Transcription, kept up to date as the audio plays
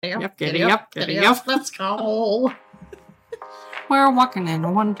Giddy up. Let's go. We're walking in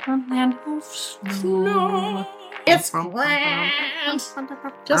a wonderland of snow. It's grand.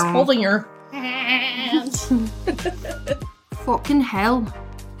 Just holding your hand. Fucking hell.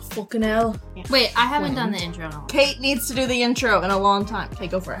 Fucking hell. Wait, I haven't done the intro in a while. Kate needs to do the intro in a long time. Okay,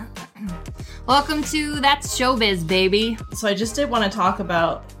 go for it. Welcome to That's Showbiz, baby. So I just did want to talk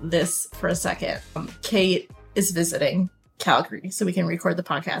about this for a second. Kate is visiting Calgary so we can record the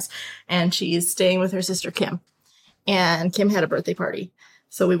podcast, and she's staying with her sister Kim. And Kim had a birthday party,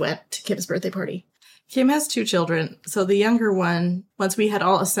 so we went to Kim's birthday party. Kim has 2 children, so the younger one, once we had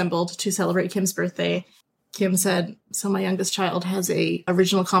all assembled to celebrate Kim's birthday, Kim said, so my youngest child has a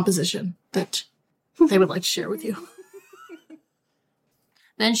original composition that they would like to share with you.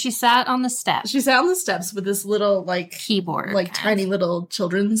 Then she sat on the steps. She sat on the steps with this little, keyboard. Tiny little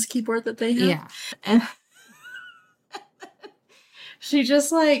children's keyboard that they have. Yeah. And she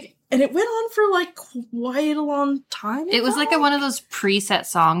just, and it went on for, quite a long time. It was one of those preset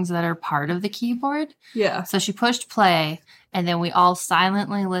songs that are part of the keyboard. Yeah. So she pushed play, and then we all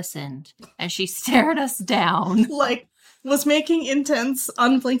silently listened, and she stared us down. Was making intense,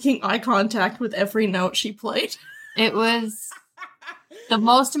 unblinking eye contact with every note she played. It was the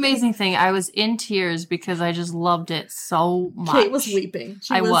most amazing thing. I was in tears because I just loved it so much. Kate was weeping.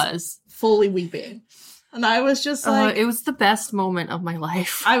 I was fully weeping. And I was just it was the best moment of my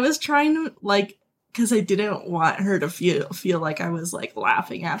life. I was trying to, because I didn't want her to feel like I was,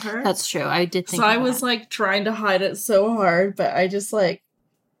 laughing at her. That's true. I did think so I was, trying to hide it so hard, but I just,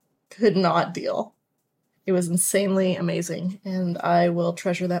 could not deal. It was insanely amazing, and I will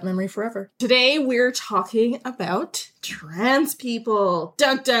treasure that memory forever. Today, we're talking about trans people.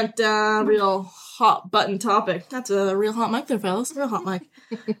 Dun, dun, dun. Real hot button topic. That's a real hot mic there, fellas. Real hot mic.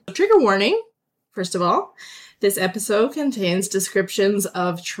 Trigger warning. First of all, this episode contains descriptions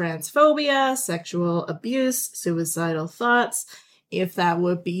of transphobia, sexual abuse, suicidal thoughts. If that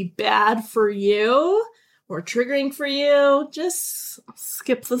would be bad for you or triggering for you, just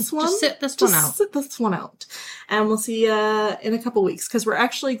skip this one. Just sit this one out. Sit this one out. And we'll see you in a couple weeks, because we're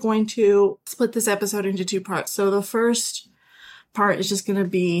actually going to split this episode into 2 parts. So the first part is just going to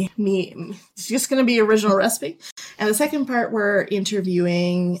be me. It's just going to be original recipe. And the second part, we're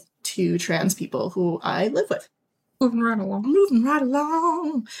interviewing 2 trans people who I live with. Moving right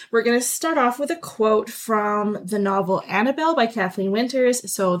along. We're going to start off with a quote from the novel Annabel by Kathleen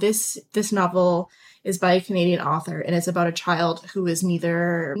Winters. So this novel is by a Canadian author, and it's about a child who is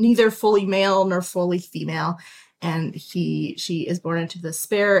neither fully male nor fully female. And she is born into the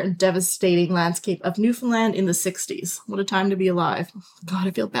spare and devastating landscape of Newfoundland in the 60s. What a time to be alive. God,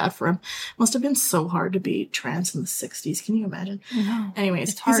 I feel bad for him. Must have been so hard to be trans in the 60s. Can you imagine? No,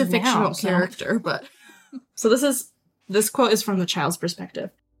 anyways, he's a fictional character, but... So this quote is from the child's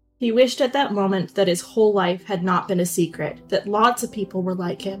perspective. He wished at that moment that his whole life had not been a secret, that lots of people were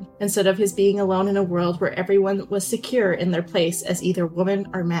like him, instead of his being alone in a world where everyone was secure in their place as either woman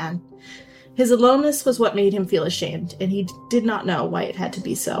or man. His aloneness was what made him feel ashamed, and he did not know why it had to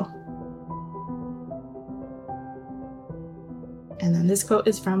be so. And then this quote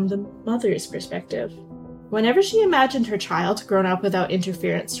is from the mother's perspective. Whenever she imagined her child grown up without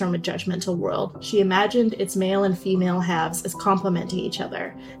interference from a judgmental world, she imagined its male and female halves as complementing each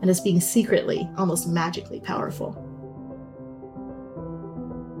other, and as being secretly, almost magically powerful.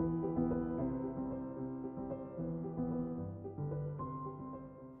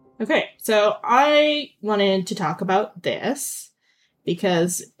 Okay, so I wanted to talk about this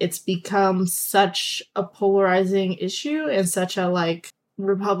because it's become such a polarizing issue and such a,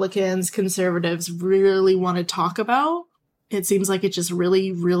 Republicans, conservatives really want to talk about. It seems like it just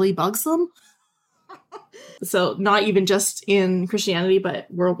really, really bugs them. So not even just in Christianity, but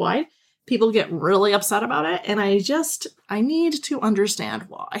worldwide. People get really upset about it, and I need to understand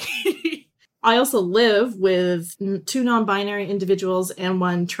why. I also live with 2 non-binary individuals and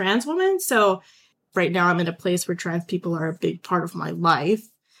 1 trans woman. So right now I'm in a place where trans people are a big part of my life.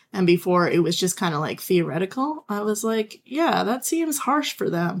 And before it was just kind of theoretical. I was yeah, that seems harsh for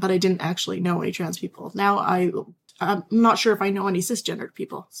them. But I didn't actually know any trans people. Now I'm not sure if I know any cisgendered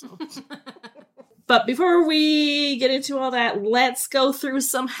people. So. But before we get into all that, let's go through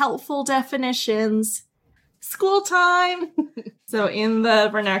some helpful definitions. School time! So in the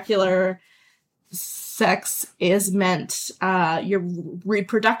vernacular, sex is meant your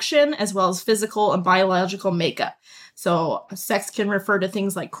reproduction as well as physical and biological makeup. So sex can refer to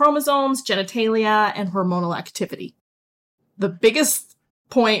things like chromosomes, genitalia, and hormonal activity. The biggest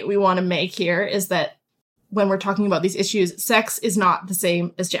point we want to make here is that when we're talking about these issues, sex is not the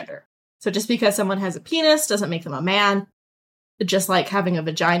same as gender. So just because someone has a penis doesn't make them a man. Just like having a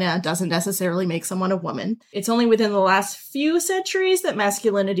vagina doesn't necessarily make someone a woman. It's only within the last few centuries that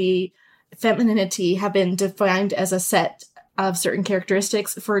masculinity, femininity have been defined as a set of certain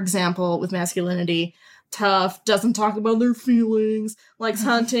characteristics. For example, with masculinity, tough, doesn't talk about their feelings, likes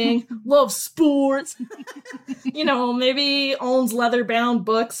hunting, loves sports, maybe owns leather-bound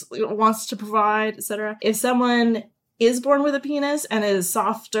books, wants to provide, etc. If someone is born with a penis and is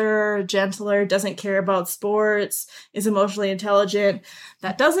softer, gentler, doesn't care about sports, is emotionally intelligent,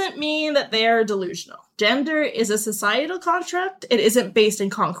 that doesn't mean that they are delusional. Gender is a societal construct. It isn't based in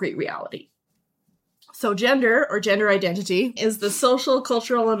concrete reality. So gender, or gender identity, is the social,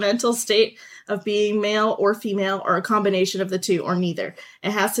 cultural, and mental state of being male or female, or a combination of the two, or neither.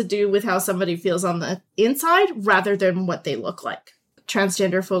 It has to do with how somebody feels on the inside rather than what they look like.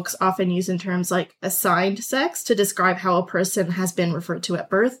 Transgender folks often use in terms like assigned sex to describe how a person has been referred to at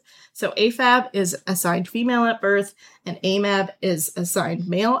birth. So AFAB is assigned female at birth, and AMAB is assigned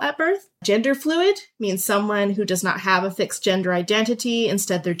male at birth. Gender fluid means someone who does not have a fixed gender identity.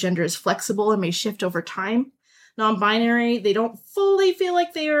 Instead, their gender is flexible and may shift over time. Non-binary, they don't fully feel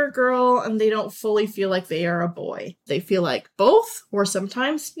like they are a girl, and they don't fully feel like they are a boy. They feel like both, or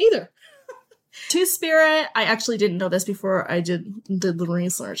sometimes neither. Two-spirit, I actually didn't know this before I did the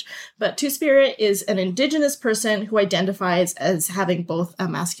research, but two-spirit is an indigenous person who identifies as having both a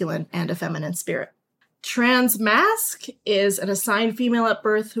masculine and a feminine spirit. Transmasc is an assigned female at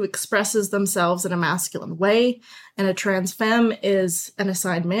birth who expresses themselves in a masculine way, and a transfemme is an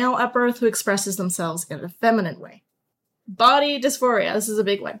assigned male at birth who expresses themselves in a feminine way. Body dysphoria, this is a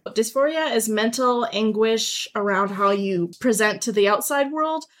big one. Dysphoria is mental anguish around how you present to the outside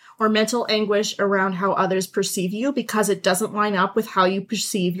world, or mental anguish around how others perceive you because it doesn't line up with how you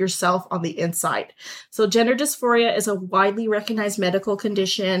perceive yourself on the inside. So gender dysphoria is a widely recognized medical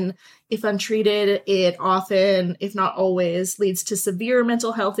condition. If untreated, it often, if not always, leads to severe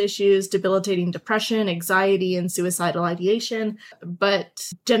mental health issues, debilitating depression, anxiety, and suicidal ideation.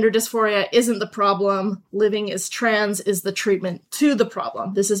 But gender dysphoria isn't the problem. Living as trans is the treatment to the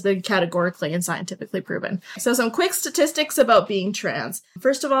problem. This has been categorically and scientifically proven. So some quick statistics about being trans.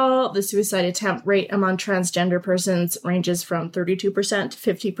 First of all, the suicide attempt rate among transgender persons ranges from 32% to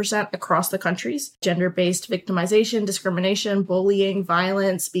 50% across the countries. Gender-based victimization, discrimination, bullying,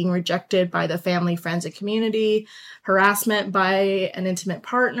 violence, being rejected by the family, friends, and community, harassment by an intimate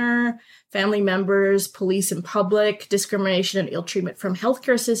partner, family members, police in public, discrimination and ill treatment from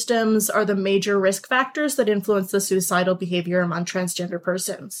healthcare systems are the major risk factors that influence the suicidal behavior among transgender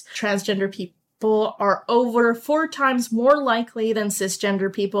persons. Transgender people are over 4 times more likely than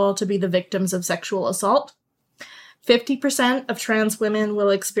cisgender people to be the victims of sexual assault. 50% of trans women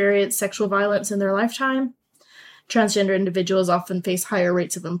will experience sexual violence in their lifetime. Transgender individuals often face higher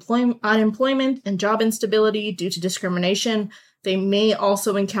rates of unemployment and job instability due to discrimination. They may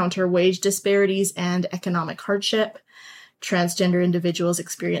also encounter wage disparities and economic hardship. Transgender individuals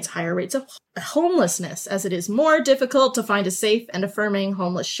experience higher rates of homelessness, as it is more difficult to find a safe and affirming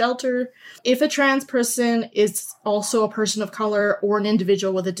homeless shelter. If a trans person is also a person of color or an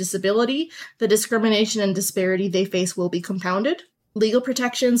individual with a disability, the discrimination and disparity they face will be compounded. Legal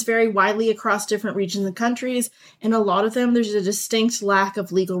protections vary widely across different regions and countries. In a lot of them, there's a distinct lack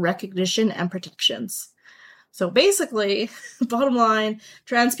of legal recognition and protections. So basically, bottom line,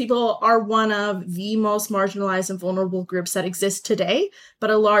 trans people are one of the most marginalized and vulnerable groups that exist today, but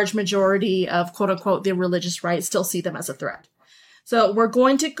a large majority of quote-unquote the religious right still see them as a threat. So we're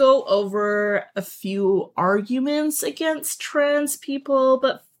going to go over a few arguments against trans people,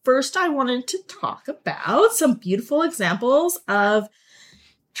 but first I wanted to talk about some beautiful examples of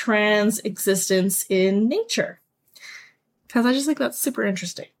trans existence in nature. Because I just think that's super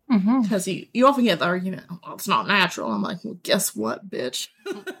interesting. Because you often get the argument, well, it's not natural. I'm like, well, guess what, bitch?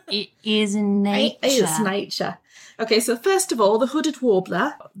 It is nature. It is nature. Okay, so first of all, the hooded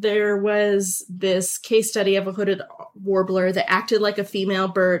warbler. There was this case study of a hooded warbler that acted like a female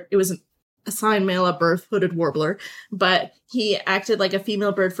bird. It was an assigned male at birth, hooded warbler, but he acted like a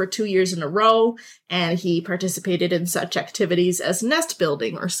female bird for 2 years in a row, and he participated in such activities as nest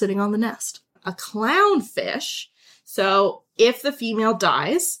building or sitting on the nest. A clownfish. So if the female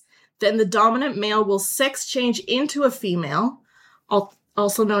dies, then the dominant male will sex change into a female,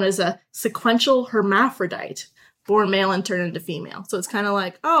 also known as a sequential hermaphrodite, born male and turn into female. So it's kind of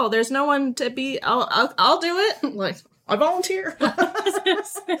like, oh, there's no one to be, I'll do it. Like, I volunteer.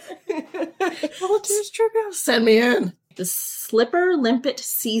 Volunteers trivia. Send me in. The slipper limpet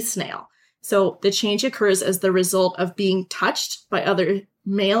sea snail. So the change occurs as the result of being touched by other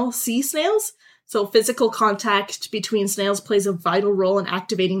male sea snails. So physical contact between snails plays a vital role in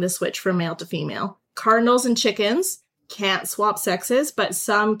activating the switch from male to female. Cardinals and chickens can't swap sexes, but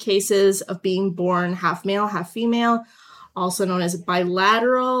some cases of being born half male, half female, also known as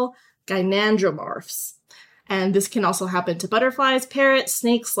bilateral gynandromorphs. And this can also happen to butterflies, parrots,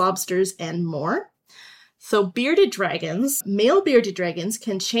 snakes, lobsters, and more. So bearded dragons, male bearded dragons,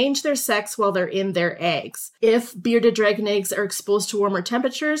 can change their sex while they're in their eggs. If bearded dragon eggs are exposed to warmer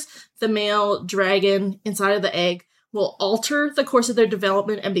temperatures, the male dragon inside of the egg will alter the course of their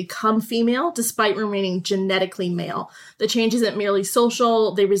development and become female despite remaining genetically male. The change isn't merely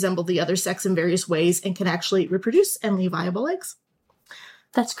social, they resemble the other sex in various ways and can actually reproduce and lay viable eggs.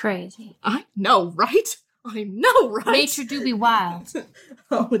 That's crazy. I know, right? I know, right? Nature do be wild.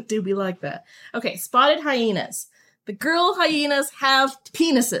 Oh, it do be like that. Okay, spotted hyenas. The girl hyenas have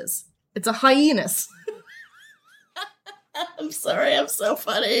penises. It's a hyenas. I'm sorry, I'm so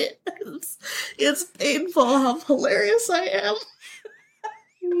funny. It's painful how hilarious I am.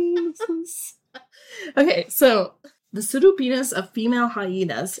 Okay, so the pseudopenis of female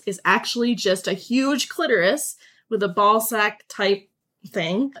hyenas is actually just a huge clitoris with a ball sack type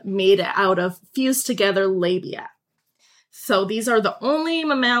thing made out of fused together labia. So these are the only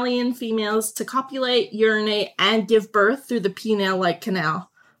mammalian females to copulate, urinate, and give birth through the penile-like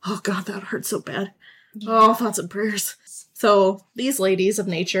canal. Oh god, that hurts so bad. Oh, thoughts and prayers. So these ladies of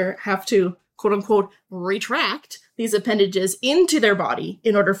nature have to, quote unquote, retract these appendages into their body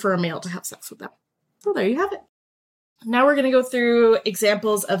in order for a male to have sex with them. So there you have it. Now we're going to go through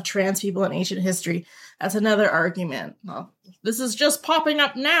examples of trans people in ancient history. That's another argument. Well, this is just popping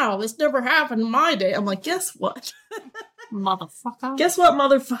up now. This never happened in my day. I'm like, guess what? Motherfucker. Guess what,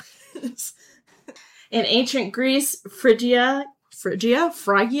 motherfuckers? In ancient Greece, Phrygia. It's Freya. It's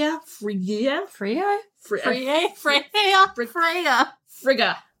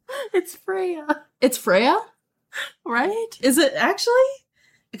Freya? Right? Is it actually?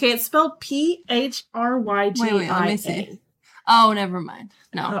 Okay, it's spelled Phrygia. Wait, let me see. Oh, never mind.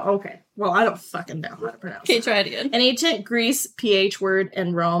 No. Oh, okay. Well, I don't fucking know how to pronounce it. Okay, try it again. In ancient Greece, PH word,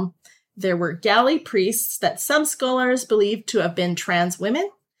 and Rome, there were galley priests that some scholars believed to have been trans women.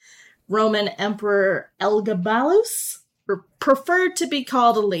 Roman Emperor Elagabalus preferred to be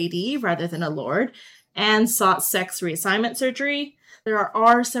called a lady rather than a lord, and sought sex reassignment surgery. There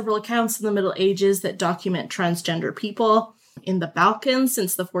are several accounts in the Middle Ages that document transgender people. In the Balkans,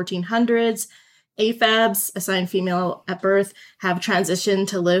 since the 1400s, AFABs, assigned female at birth, have transitioned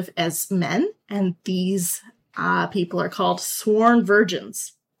to live as men, and these people are called sworn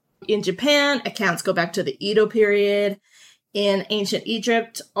virgins. In Japan, accounts go back to the Edo period. In ancient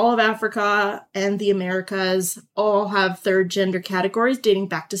Egypt, all of Africa and the Americas all have third gender categories dating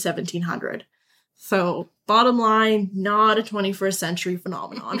back to 1700. So, bottom line, not a 21st century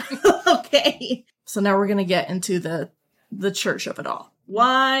phenomenon. Okay. So now we're going to get into the church of it all.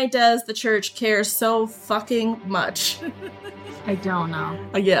 Why does the church care so fucking much? I don't know.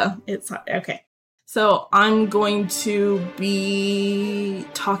 Yeah, it's okay. So I'm going to be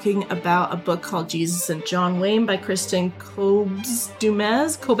talking about a book called Jesus and John Wayne by Kristen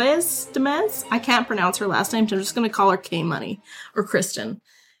Kobes-Dumez. I can't pronounce her last name, so I'm just going to call her K-Money or Kristen.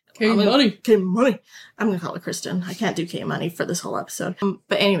 K-Money. K-Money. I'm going to call her Kristen. I can't do K-Money for this whole episode.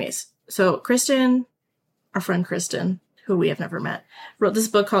 But anyways, so Kristen, our friend Kristen, who we have never met, wrote this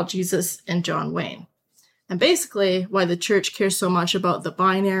book called Jesus and John Wayne. And basically, why the church cares so much about the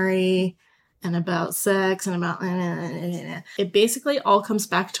binary and about sex and about... It basically all comes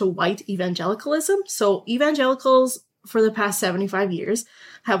back to white evangelicalism. So evangelicals, for the past 75 years,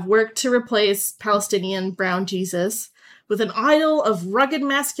 have worked to replace Palestinian brown Jesus with an idol of rugged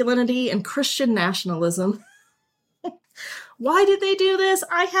masculinity and Christian nationalism. Why did they do this?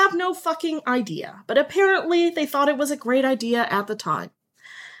 I have no fucking idea. But apparently they thought it was a great idea at the time.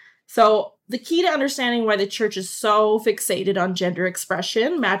 So the key to understanding why the church is so fixated on gender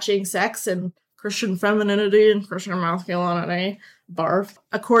expression, matching sex and Christian femininity and Christian masculinity, barf.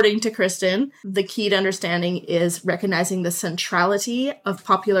 According to Kristen, the key to understanding is recognizing the centrality of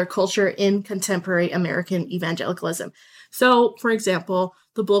popular culture in contemporary American evangelicalism. So, for example,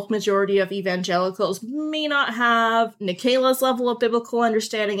 the bulk majority of evangelicals may not have Nicaela's level of biblical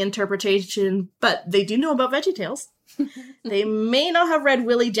understanding and interpretation, but they do know about VeggieTales. They may not have read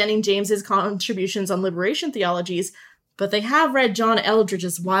Willie Jennings James's contributions on liberation theologies, but they have read John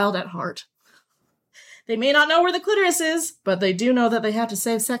Eldridge's Wild at Heart. They may not know where the clitoris is, but they do know that they have to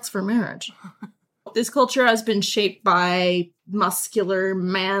save sex for marriage. This culture has been shaped by muscular,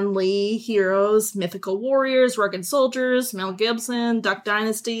 manly heroes, mythical warriors, rugged soldiers, Mel Gibson, Duck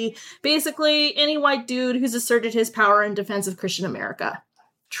Dynasty, basically any white dude who's asserted his power in defense of Christian America.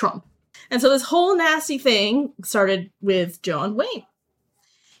 Trump. And so this whole nasty thing started with John Wayne.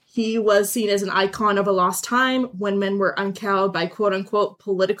 He was seen as an icon of a lost time when men were uncowed by quote-unquote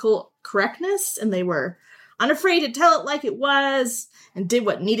political correctness, and they were unafraid to tell it like it was and did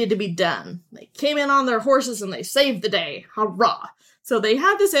what needed to be done. They came in on their horses and they saved the day. Hurrah! So they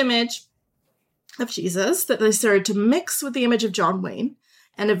had this image of Jesus that they started to mix with the image of John Wayne,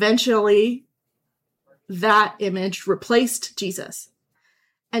 and eventually that image replaced Jesus.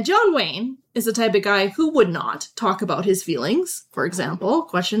 And John Wayne is the type of guy who would not talk about his feelings, for example,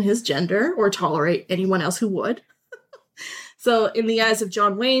 question his gender, or tolerate anyone else who would. So in the eyes of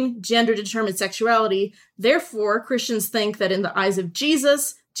John Wayne, gender determines sexuality. Therefore, Christians think that in the eyes of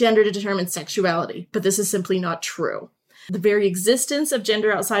Jesus, gender determines sexuality. But this is simply not true. The very existence of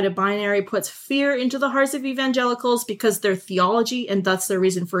gender outside of binary puts fear into the hearts of evangelicals because their theology, and thus their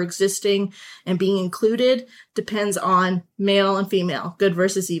reason for existing and being included, depends on male and female, good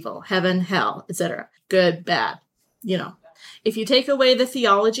versus evil, heaven, hell, etc. Good, bad, you know. If you take away the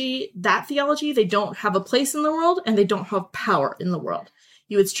theology, they don't have a place in the world and they don't have power in the world.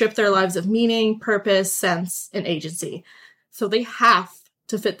 You would strip their lives of meaning, purpose, sense, and agency. So they have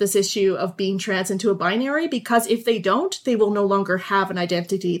to fit this issue of being trans into a binary, because if they don't, they will no longer have an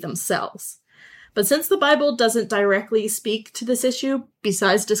identity themselves. But since the Bible doesn't directly speak to this issue,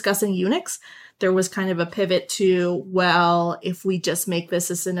 besides discussing eunuchs, there was kind of a pivot to, well, if we just make this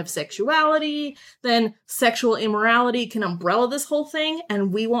a sin of sexuality, then sexual immorality can umbrella this whole thing,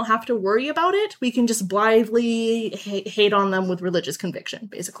 and we won't have to worry about it. We can just blithely hate on them with religious conviction,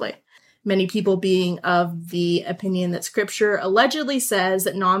 basically. Many people being of the opinion that scripture allegedly says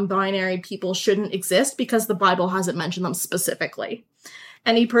that non-binary people shouldn't exist because the Bible hasn't mentioned them specifically.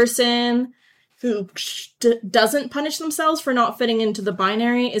 Any person who doesn't punish themselves for not fitting into the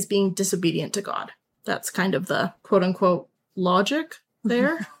binary is being disobedient to God. That's kind of the quote-unquote logic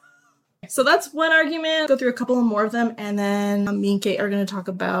there. So that's one argument. Go through a couple more of them, and then me and Kate are going to talk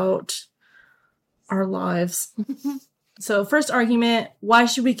about our lives. So first argument, why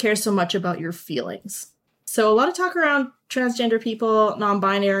should we care so much about your feelings? So a lot of talk around transgender people,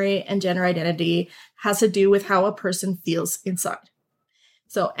 non-binary, and gender identity has to do with how a person feels inside.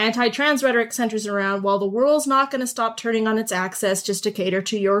 So anti-trans rhetoric centers around, well, the world's not going to stop turning on its axis just to cater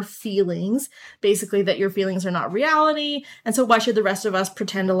to your feelings, basically that your feelings are not reality, and so why should the rest of us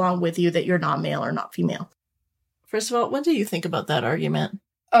pretend along with you that you're not male or not female? First of all, what do you think about that argument?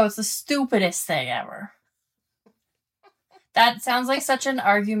 Oh, it's the stupidest thing ever. That sounds like such an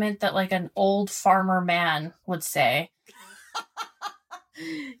argument that like an old farmer man would say.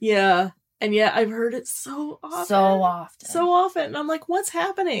 Yeah. And yet I've heard it so often. So often. And I'm like, what's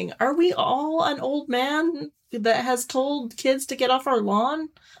happening? Are we all an old man that has told kids to get off our lawn?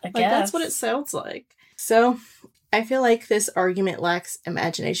 I guess. That's what it sounds like. So I feel like this argument lacks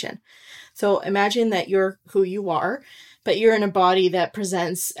imagination. So imagine that you're who you are, but you're in a body that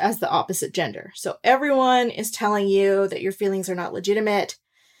presents as the opposite gender. So everyone is telling you that your feelings are not legitimate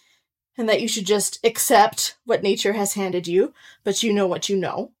and that you should just accept what nature has handed you, but you know what you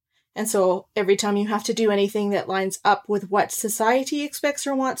know. And so every time you have to do anything that lines up with what society expects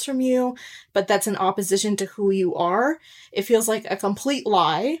or wants from you, but that's in opposition to who you are, it feels like a complete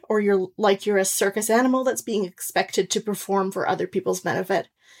lie, or you're a circus animal that's being expected to perform for other people's benefit.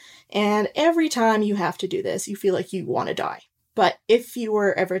 And every time you have to do this, you feel like you want to die. But if you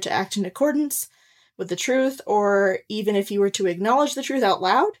were ever to act in accordance with the truth, or even if you were to acknowledge the truth out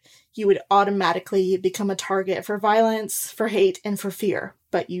loud, you would automatically become a target for violence, for hate, and for fear.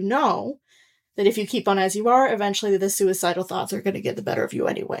 But you know that if you keep on as you are, eventually the suicidal thoughts are going to get the better of you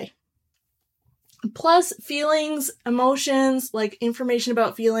anyway. Plus, feelings, emotions, like information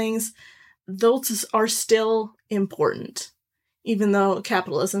about feelings, those are still important, even though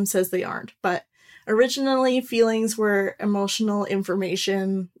capitalism says they aren't. But originally, feelings were emotional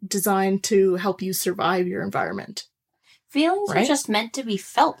information designed to help you survive your environment. Feelings are just meant to be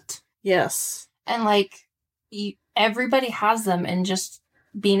felt. Yes. And, like, everybody has them, and just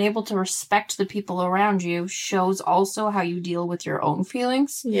being able to respect the people around you shows also how you deal with your own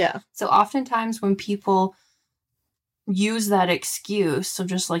feelings. Yeah. So oftentimes when people use that excuse of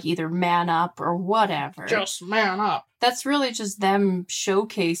just, like, either man up or whatever. Just man up. That's really just them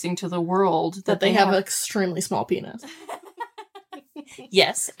showcasing to the world that they have an extremely small penis.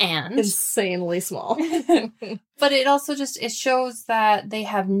 Yes, and insanely small. But it also it shows that they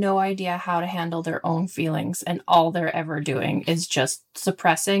have no idea how to handle their own feelings, and all they're ever doing is just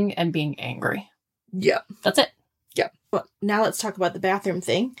suppressing and being angry. Yeah. That's it. Yeah. Well, now let's talk about the bathroom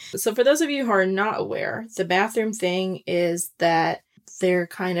thing. So for those of you who are not aware, the bathroom thing is that they're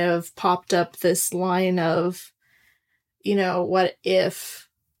kind of popped up this line of, you know, what if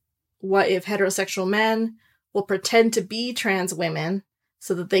heterosexual men will pretend to be trans women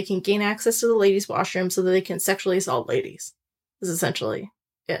so that they can gain access to the ladies' washroom so that they can sexually assault ladies. Is essentially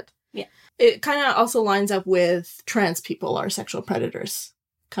it. Yeah. It kind of also lines up with trans people are sexual predators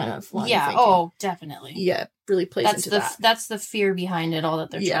kind of line of thinking. Oh, definitely. Yeah, really plays into that. That's the fear behind it all that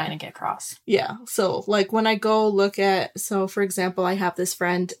they're trying to get across. Yeah. So, like, when I go look at... So, for example, I have this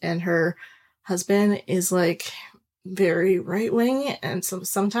friend and her husband is, like, very right-wing, and so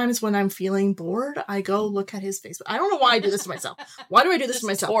sometimes when I'm feeling bored, I go look at his Facebook. I don't know why I do this to myself. Why do I do this to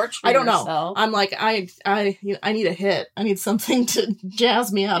myself? I don't know. Yourself. I'm like, I need a hit. I need something to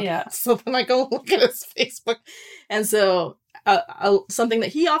jazz me up. Yeah. So then I go look at his Facebook. And so something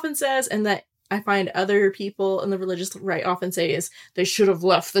that he often says, and that I find other people in the religious right often say, is they should have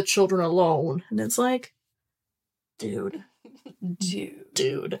left the children alone. And it's like, dude.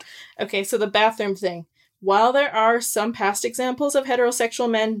 Okay, so the bathroom thing. While there are some past examples of heterosexual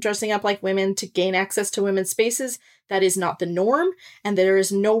men dressing up like women to gain access to women's spaces, that is not the norm, and there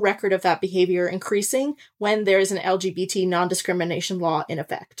is no record of that behavior increasing when there is an LGBT non-discrimination law in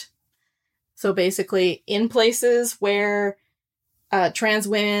effect. So basically, in places where trans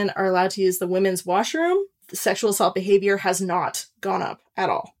women are allowed to use the women's washroom, the sexual assault behavior has not gone up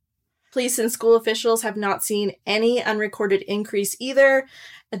at all. Police and school officials have not seen any unrecorded increase either.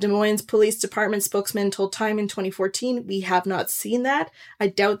 A Des Moines Police Department spokesman told Time in 2014, "We have not seen that. I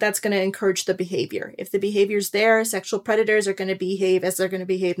doubt that's going to encourage the behavior. If the behavior's there, sexual predators are going to behave as they're going to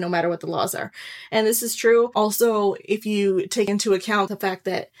behave no matter what the laws are." And this is true. Also, if you take into account the fact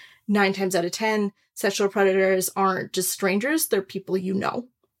that 9 times out of 10, sexual predators aren't just strangers, they're people you know.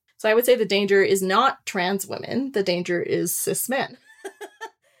 So I would say the danger is not trans women. The danger is cis men.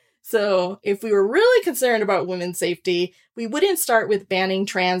 So if we were really concerned about women's safety, we wouldn't start with banning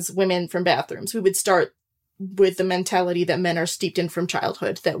trans women from bathrooms. We would start with the mentality that men are steeped in from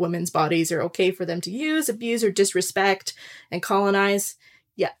childhood, that women's bodies are okay for them to use, abuse, or disrespect and colonize.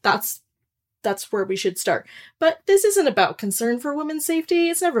 Yeah, that's where we should start. But this isn't about concern for women's safety.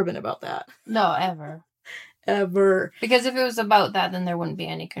 It's never been about that. No, ever. Ever. Because if it was about that, then there wouldn't be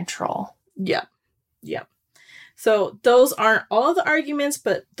any control. Yeah. Yeah. So those aren't all the arguments,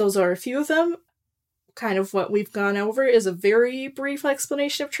 but those are a few of them. Kind of what we've gone over is a very brief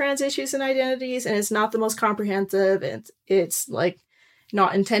explanation of trans issues and identities, and it's not the most comprehensive, and it's like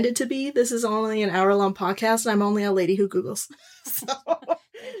not intended to be. This is only an hour-long podcast, and I'm only a lady who Googles. So,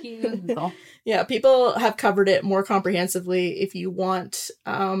 thank you, Google. Yeah, people have covered it more comprehensively. If you want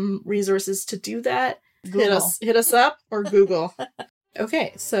resources to do that, hit us up or Google.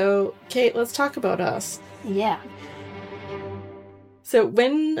 Okay, so Kate, let's talk about us. Yeah. So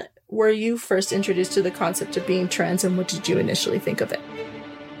when were you first introduced to the concept of being trans, and what did you initially think of it?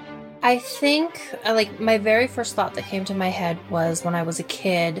 I think, like, my very first thought that came to my head was when I was a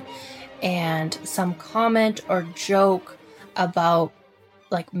kid and some comment or joke about,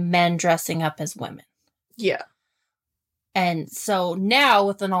 like, men dressing up as women. Yeah. And so now,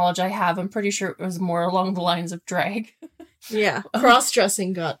 with the knowledge I have, I'm pretty sure it was more along the lines of drag. Yeah.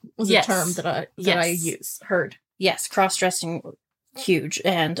 Cross-dressing was Yes. a term that I heard. Yes, cross-dressing, huge,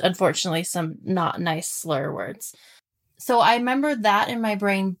 and unfortunately some not nice slur words. So I remember that in my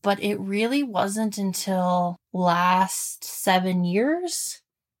brain, but it really wasn't until last 7 years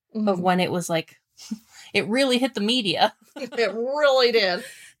of when it was like, it really hit the media. It really did.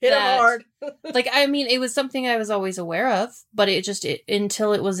 Hit them hard. Like, I mean, it was something I was always aware of, but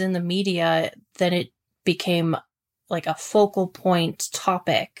until it was in the media, then it became like a focal point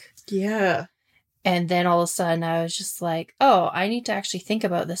topic. Yeah. And then all of a sudden I was just like, oh, I need to actually think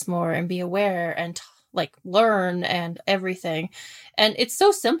about this more and be aware and like learn and everything. And it's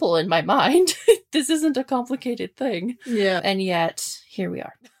so simple in my mind. This isn't a complicated thing. Yeah. And yet here we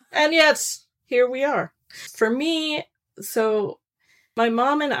are. For me, so my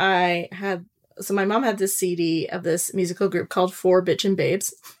mom had this CD of this musical group called Four Bitchin'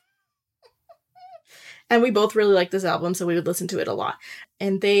 Babes. And we both really liked this album, so we would listen to it a lot.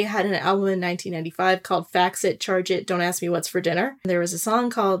 And they had an album in 1995 called Fax It, Charge It, Don't Ask Me What's for Dinner. There was a song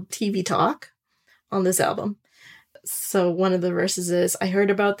called TV Talk on this album. So one of the verses is, "I heard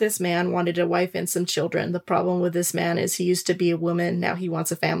about this man, wanted a wife and some children. The problem with this man is he used to be a woman, now he wants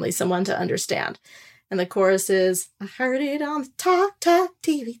a family, someone to understand." And the chorus is, "I heard it on the Talk,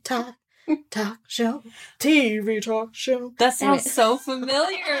 TV Talk. Talk show, TV talk show." That sounds so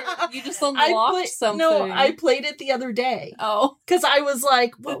familiar. You just unlocked something. No, I played it the other day. Oh. Because I was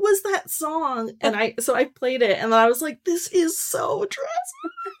like, what was that song? And I played it, and then I was like, this is so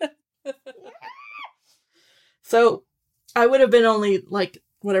trans. So I would have been only like,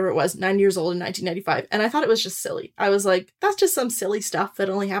 whatever it was, 9 years old in 1995. And I thought it was just silly. I was like, that's just some silly stuff that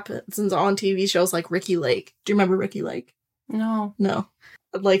only happens on TV shows like Ricky Lake. Do you remember Ricky Lake? No. No.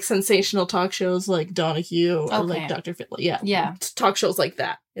 Like sensational talk shows like Donahue or like Okay. Dr. Phil. Yeah. Yeah. Talk shows like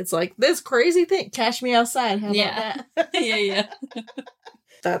that. It's like, this crazy thing. Cash me outside. How about that? Yeah.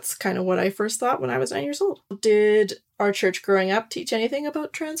 That's kind of what I first thought when I was 9 years old. Did our church growing up teach anything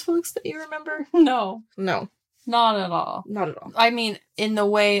about trans folks that you remember? No. No. Not at all. Not at all. I mean, in the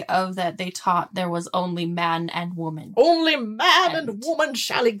way of that they taught there was only man and woman. Only man and woman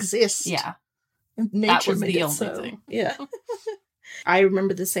shall exist. Yeah. Nature That was made the it only so. thing. Yeah. I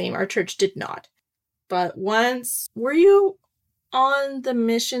remember the same. Our church did not. But once, were you on the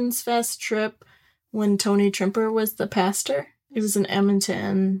Missions Fest trip when Tony Trimper was the pastor? It was in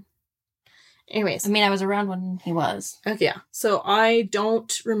Edmonton. Anyways. I mean, I was around when he was. Okay, yeah. So I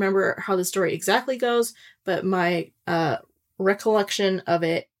don't remember how the story exactly goes, but my recollection of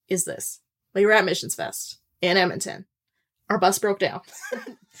it is this. We were at Missions Fest in Edmonton. Our bus broke down.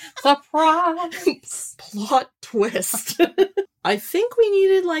 Surprise! Plot twist. I think we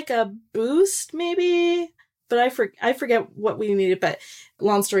needed like a boost, maybe, but I forget what we needed. But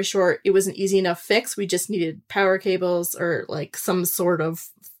long story short, it was an easy enough fix. We just needed power cables or like some sort of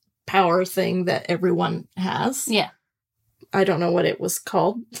power thing that everyone has. Yeah. I don't know what it was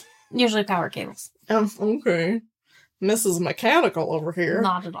called. Usually power cables. Okay. Mrs. Mechanical over here.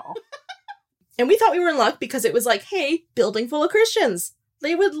 Not at all. And we thought we were in luck because it was like, hey, building full of Christians.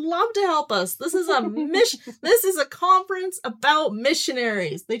 They would love to help us. This is a This is a conference about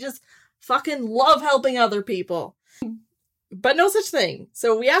missionaries. They just fucking love helping other people. But no such thing.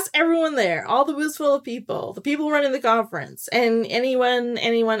 So we asked everyone there, all the booths full of people, the people running the conference, and anyone.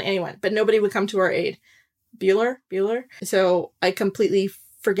 But nobody would come to our aid. Bueller. So I completely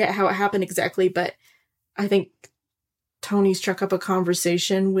forget how it happened exactly, but I think Tony struck up a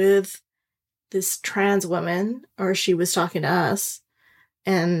conversation with this trans woman, or she was talking to us,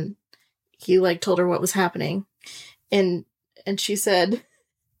 and he like told her what was happening. And she said,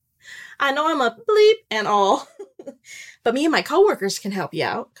 I know I'm a bleep and all, but me and my coworkers can help you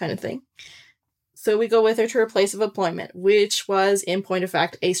out, kind of thing. So we go with her to her place of employment, which was, in point of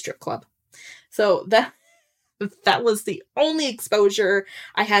fact, a strip club. So that was the only exposure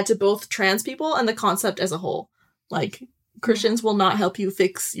I had to both trans people and the concept as a whole. Like, Christians will not help you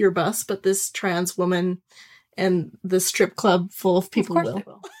fix your bus, but this trans woman and the strip club full of people will. They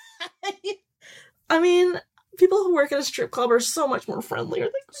will. I mean, people who work at a strip club are so much more friendlier.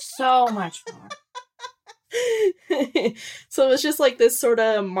 So much more. So it's just like this sort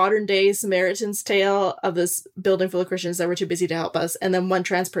of modern day Samaritan's tale of this building full of Christians that were too busy to help us, and then one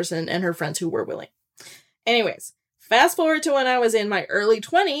trans person and her friends who were willing. Anyways, fast forward to when I was in my early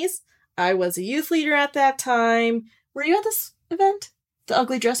 20s. I was a youth leader at that time. Were you at this event? The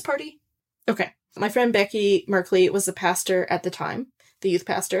ugly dress party? Okay. My friend Becky Merkley was the pastor at the time, the youth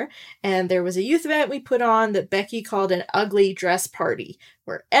pastor, and there was a youth event we put on that Becky called an ugly dress party,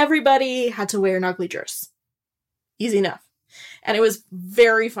 where everybody had to wear an ugly dress. Easy enough. And it was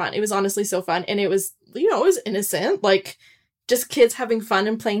very fun. It was honestly so fun. And it was, it was innocent, like just kids having fun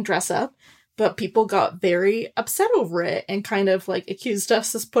and playing dress up. But people got very upset over it and kind of like accused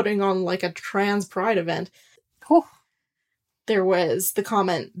us of putting on like a trans pride event. Whew. There was the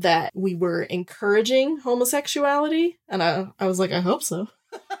comment that we were encouraging homosexuality. And I was like, I hope so.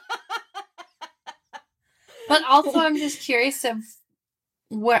 But also, I'm just curious of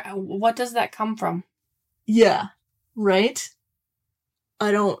what does that come from? Yeah. Right?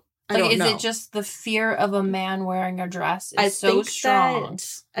 I don't know. Is it just the fear of a man wearing a dress is so strong?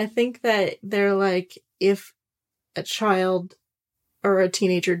 I think that they're like, if a child or a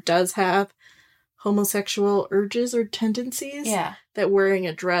teenager does have homosexual urges or tendencies, that wearing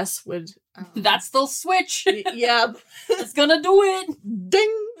a dress would... That's the switch! Yeah. It's gonna do it!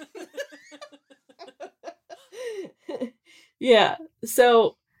 Ding! Yeah.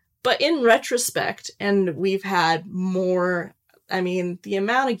 So, but in retrospect, and we've had more... I mean, the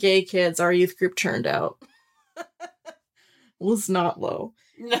amount of gay kids our youth group churned out was not low.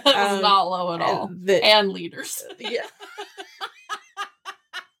 It was not low at all. And leaders. Yeah.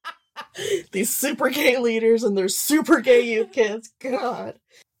 These super gay leaders and their super gay youth kids. God.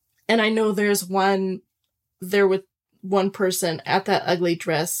 And I know there was one person at that ugly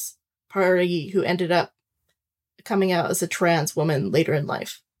dress party who ended up coming out as a trans woman later in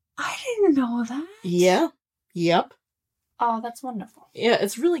life. I didn't know that. Yeah. Yep. Oh, that's wonderful. Yeah,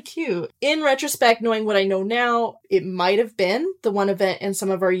 it's really cute. In retrospect, knowing what I know now, it might have been the one event in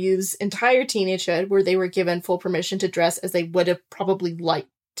some of our youth's entire teenagehood where they were given full permission to dress as they would have probably liked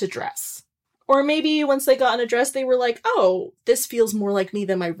to dress. Or maybe once they got in a dress, they were like, oh, this feels more like me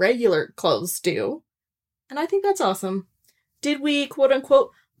than my regular clothes do. And I think that's awesome. Did we, quote unquote,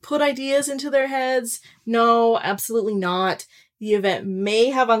 put ideas into their heads. No, absolutely not. The event may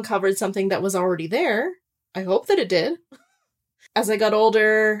have uncovered something that was already there. I hope that it did. As I got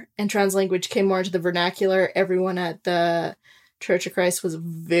older and trans language came more into the vernacular, everyone at the Church of Christ was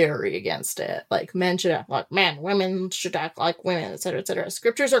very against it. Like, men should act like men, women should act like women, etc., etc.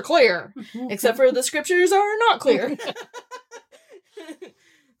 Scriptures are clear, except for the scriptures are not clear.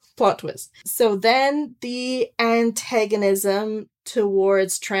 Plot twist. So then the antagonism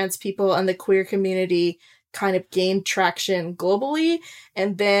towards trans people and the queer community kind of gained traction globally,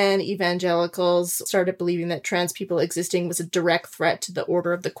 and then evangelicals started believing that trans people existing was a direct threat to the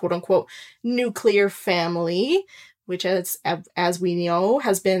order of the quote-unquote nuclear family, which as we know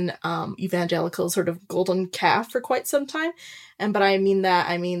has been evangelicals' sort of golden calf for quite some time. But I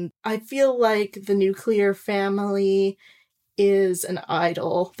feel like the nuclear family is an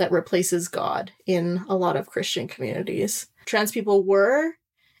idol that replaces God in a lot of Christian communities. Trans people were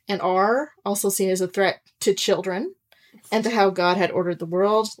and are also seen as a threat to children and to how God had ordered the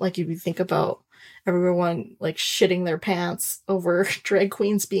world. Like, if you think about everyone like shitting their pants over drag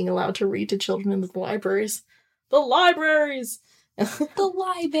queens being allowed to read to children in the libraries. The libraries! The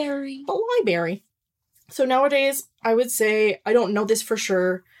library. The library. So nowadays, I would say, I don't know this for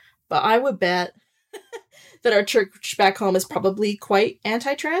sure, but I would bet that our church back home is probably quite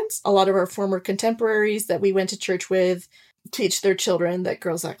anti-trans. A lot of our former contemporaries that we went to church with teach their children that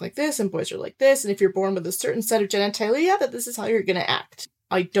girls act like this and boys are like this, and if you're born with a certain set of genitalia, that this is how you're going to act.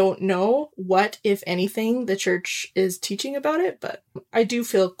 I don't know what, if anything, the church is teaching about it, but I do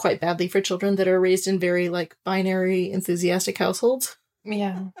feel quite badly for children that are raised in very, like, binary, enthusiastic households.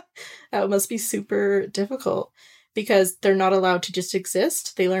 Yeah. That must be super difficult because they're not allowed to just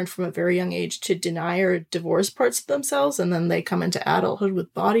exist. They learn from a very young age to deny or divorce parts of themselves, and then they come into adulthood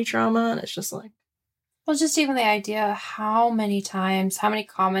with body trauma, and it's just like... Well, just even the idea how many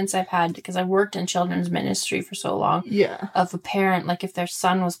comments I've had, because I worked in children's ministry for so long, of a parent, like, if their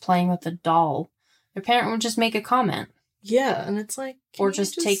son was playing with a doll, their parent would just make a comment. Yeah, and it's like... Or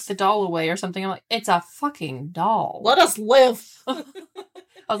just take the doll away or something. I'm like, it's a fucking doll. Let us live!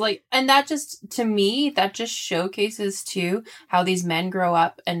 I was like, and that just, to me, that just showcases, too, how these men grow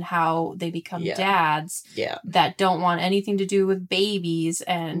up and how they become dads that don't want anything to do with babies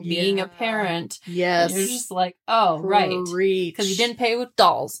and being a parent. Yes. And you're just like, oh, right. Because you didn't pay with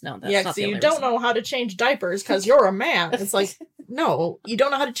dolls. No, that's not the you only don't reason. know how to change diapers because you're a man. It's like, no, you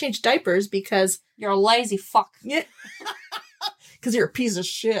don't know how to change diapers because... You're a lazy fuck. Yeah. Because you're a piece of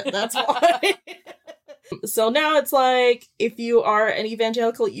shit, that's why. So now it's like, if you are an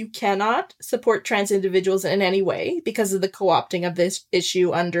evangelical, you cannot support trans individuals in any way because of the co-opting of this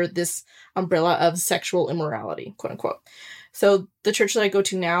issue under this umbrella of sexual immorality, quote unquote. So the church that I go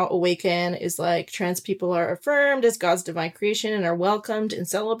to now, Awaken, is like, trans people are affirmed as God's divine creation and are welcomed and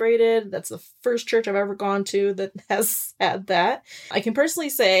celebrated. That's the first church I've ever gone to that has had that. I can personally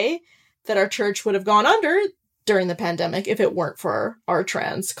say that our church would have gone under during the pandemic if it weren't for our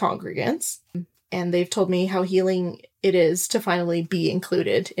trans congregants. And they've told me how healing it is to finally be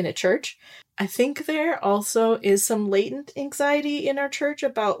included in a church. I think there also is some latent anxiety in our church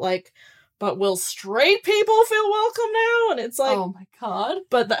about, like, but will straight people feel welcome now? And it's like... Oh my God.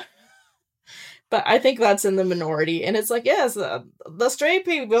 But I think that's in the minority. And it's like, yes, the straight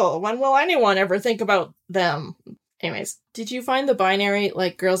people, when will anyone ever think about them? Anyways, did you find the binary,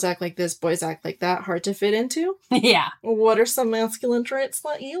 like, girls act like this, boys act like that, hard to fit into? Yeah. What are some masculine traits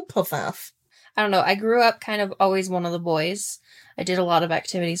that you possess? I don't know. I grew up kind of always one of the boys. I did a lot of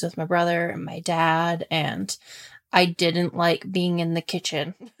activities with my brother and my dad, and I didn't like being in the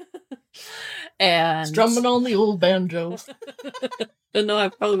kitchen. And strumming on the old banjo. No, I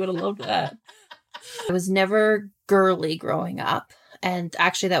probably would have loved that. I was never girly growing up. And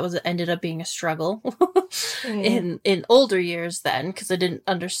actually that ended up being a struggle in older years then, because I didn't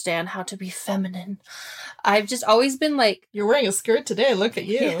understand how to be feminine. I've just always been like... You're wearing a skirt today, look at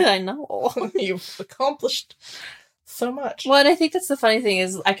you. Yeah, I know. You've accomplished so much. Well, and I think that's the funny thing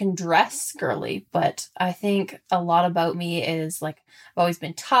is I can dress girly, but I think a lot about me is, like, I've always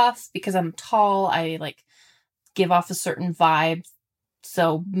been tough because I'm tall. I, like, give off a certain vibe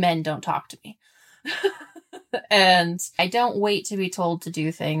so men don't talk to me. And I don't wait to be told to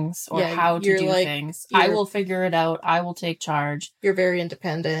do things or how to do things. I will figure it out. I will take charge. You're very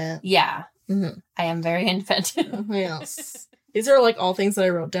independent. Yeah. Mm-hmm. I am very independent. Yes. These are, like, all things that I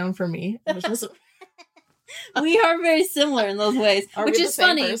wrote down for me. We are very similar in those ways. Which is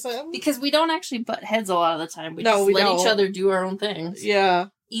funny person? Because we don't actually butt heads a lot of the time. We just let each other do our own things. Yeah.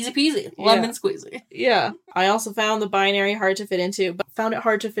 Easy peasy. Lemon squeezy. Yeah. I also found the binary hard to fit into, but found it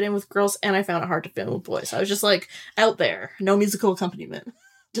hard to fit in with girls, and I found it hard to fit in with boys. I was just, like, out there. No musical accompaniment.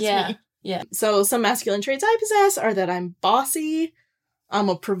 Me. Yeah. So some masculine traits I possess are that I'm bossy, I'm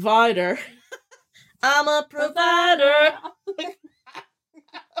a provider. I'm a provider.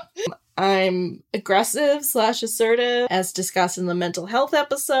 I'm aggressive / assertive. As discussed in the mental health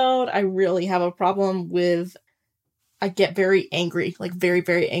episode, I really have a problem with, I get very angry, like very,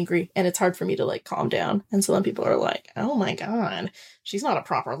 very angry. And it's hard for me to like calm down. And so then people are like, oh my God, she's not a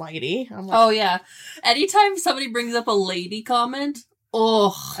proper lady. I'm like, oh yeah. Anytime somebody brings up a lady comment,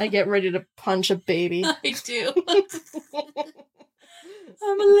 I get ready to punch a baby. I do.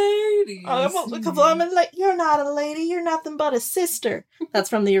 I'm a lady. You're not a lady. You're nothing but a sister. That's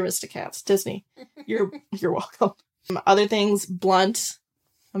from the Aristocats, Disney. You're welcome. Other things, blunt.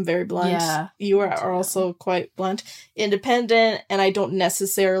 I'm very blunt. Yeah, you are also quite blunt. Independent, and I don't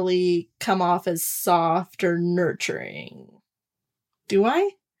necessarily come off as soft or nurturing. Do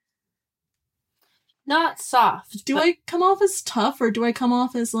I? Not soft. Do I come off as tough, or do I come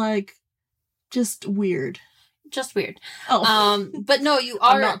off as like just weird? Just weird. Oh. But no, you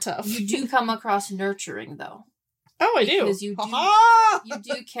are I'm not tough. You do come across nurturing though. Oh, I do. Because you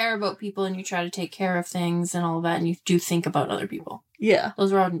do care about people and you try to take care of things and all of that, and you do think about other people. Yeah.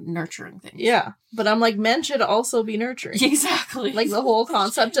 Those are all nurturing things. Yeah. But I'm like, men should also be nurturing. Exactly. Like the whole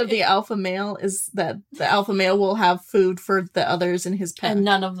concept of the alpha male is that the alpha male will have food for the others in his pen. And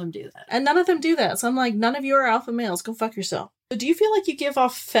none of them do that. So I'm like, none of you are alpha males. Go fuck yourself. So do you feel like you give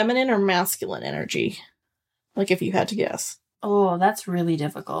off feminine or masculine energy? Like, if you had to guess. Oh, that's really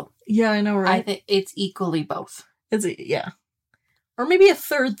difficult. Yeah, I know, right? I think it's equally both. Yeah. Or maybe a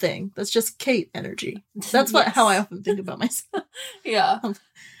third thing. That's just Kate energy. That's how I often think about myself. Yeah.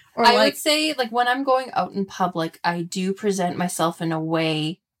 Or I would say, like, when I'm going out in public, I do present myself in a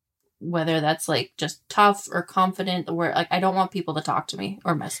way, whether that's, like, just tough or confident, where, like, I don't want people to talk to me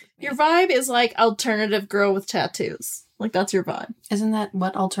or mess with me. Your vibe is, like, alternative girl with tattoos. Like, that's your vibe. Isn't that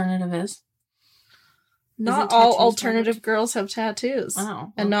what alternative is? Not all alternative girls have tattoos.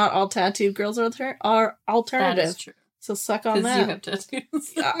 Oh. And not all tattooed girls are alternative. That is true. So suck on that. You have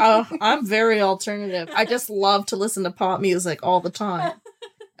tattoos. I'm very alternative. I just love to listen to pop music all the time.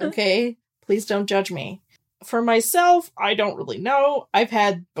 Okay? Please don't judge me. For myself, I don't really know. I've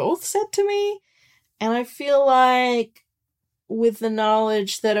had both said to me. And I feel like with the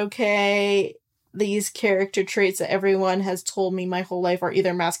knowledge that, okay, these character traits that everyone has told me my whole life are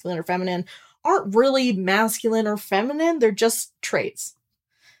either masculine or feminine, aren't really masculine or feminine. They're just traits.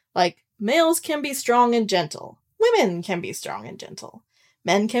 Like, males can be strong and gentle. Women can be strong and gentle.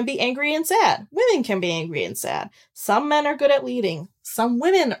 Men can be angry and sad. Women can be angry and sad. Some men are good at leading. Some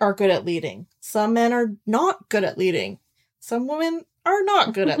women are good at leading. Some men are not good at leading. Some women are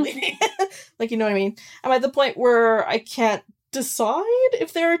not good at leading. Like, you know what I mean? I'm at the point where I can't decide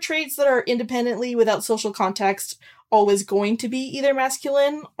if there are traits that are independently, without social context, always going to be either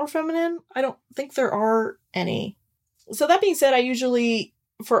masculine or feminine. I don't think there are any. So that being said, I usually,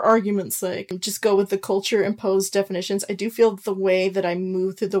 for argument's sake, just go with the culture imposed definitions. I do feel the way that I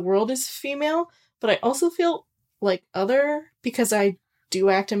move through the world is female, but I also feel like other, because I do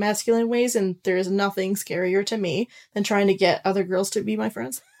act in masculine ways, and there is nothing scarier to me than trying to get other girls to be my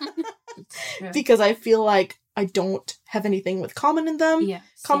friends. Yeah. Because I feel like I don't have anything with common with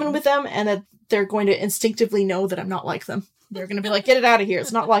them, and that they're going to instinctively know that I'm not like them. They're going to be like, get it out of here.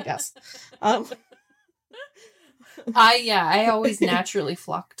 It's not like us. I always naturally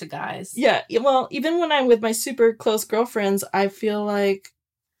flock to guys. Yeah. Well, even when I'm with my super close girlfriends, I feel like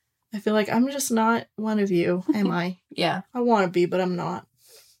I'm just not one of you, am I? Yeah. I want to be, but I'm not.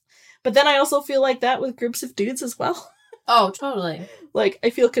 But then I also feel like that with groups of dudes as well. Oh, totally. Like,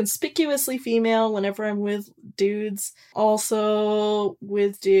 I feel conspicuously female whenever I'm with dudes. Also,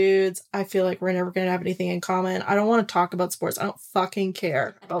 with dudes, I feel like we're never going to have anything in common. I don't want to talk about sports. I don't fucking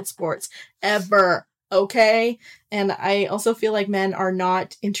care about sports. Ever. Okay? And I also feel like men are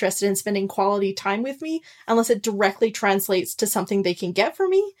not interested in spending quality time with me unless it directly translates to something they can get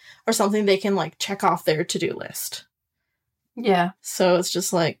from me or something they can, like, check off their to-do list. Yeah. So it's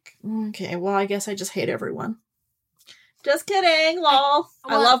just like, okay, well, I guess I just hate everyone. Just kidding, lol.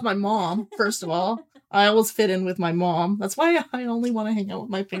 I love my mom, first of all. I always fit in with my mom. That's why I only want to hang out with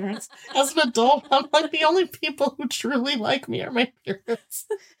my parents. As an adult, I'm like, the only people who truly like me are my parents.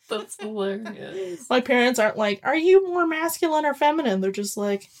 That's hilarious. My parents aren't like, are you more masculine or feminine? They're just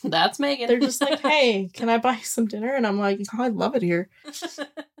like, that's Megan. They're just like, hey, can I buy some dinner? And I'm like, oh, I love it here.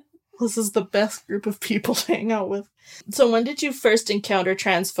 This is the best group of people to hang out with. So when did you first encounter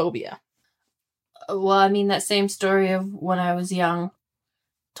transphobia? Well, I mean, that same story of when I was young,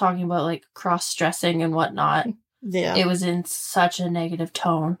 talking about, like, cross-dressing and whatnot. Yeah. It was in such a negative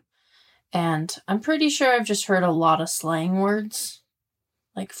tone. And I'm pretty sure I've just heard a lot of slang words.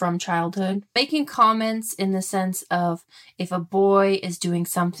 like from childhood. Making comments in the sense of if a boy is doing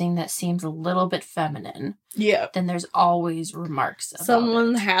something that seems a little bit feminine, then there's always remarks about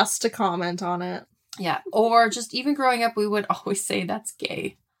Someone has to comment on it. Yeah. Or just even growing up, we would always say that's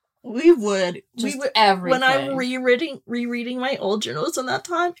gay. We would. Everything. When I'm rereading my old journals in that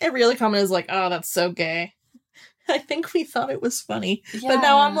time, every other comment is like, oh, that's so gay. I think we thought it was funny. Yeah. But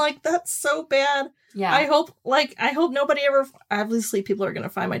now I'm like, that's so bad. Yeah. I hope nobody ever, obviously people are going to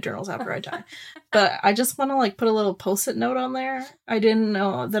find my journals after I die. But I just want to like put a little post-it note on there. I didn't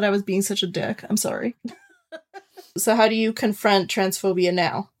know that I was being such a dick. I'm sorry. So how do you confront transphobia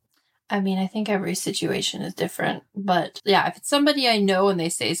now? I mean, I think every situation is different. But yeah, if it's somebody I know and they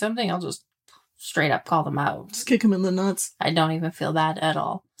say something, I'll just straight up call them out. Just kick them in the nuts. I don't even feel bad at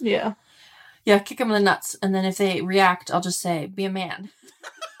all. Yeah. Yeah, kick them in the nuts. And then if they react, I'll just say, be a man.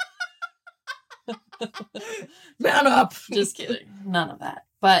 Man up. Just kidding. None of that.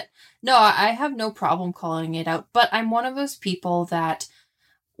 But no, I have no problem calling it out. But I'm one of those people that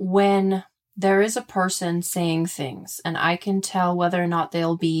when there is a person saying things and I can tell whether or not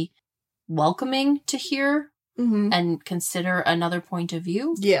they'll be welcoming to hear and consider another point of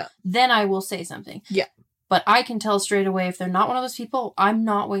view, then I will say something. Yeah. But I can tell straight away if they're not one of those people, I'm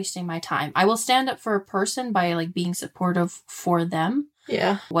not wasting my time. I will stand up for a person by like being supportive for them.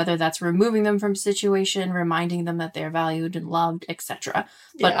 Yeah. Whether that's removing them from a situation, reminding them that they're valued and loved, etc.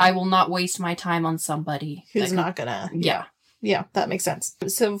 But I will not waste my time on somebody who's not gonna. Yeah. Yeah, that makes sense.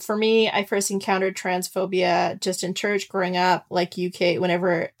 So for me, I first encountered transphobia just in church growing up, like UK,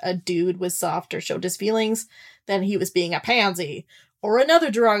 whenever a dude was soft or showed his feelings, then he was being a pansy. Or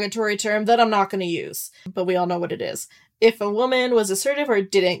another derogatory term that I'm not going to use, but we all know what it is. If a woman was assertive or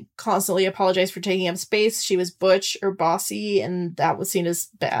didn't constantly apologize for taking up space, she was butch or bossy, and that was seen as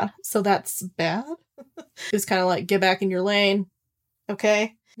bad. So that's bad. It was kind of like, get back in your lane.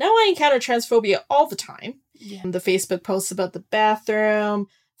 Okay. Now I encounter transphobia all the time. Yeah. The Facebook posts about the bathroom,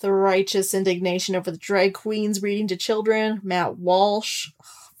 the righteous indignation over the drag queens reading to children, Matt Walsh.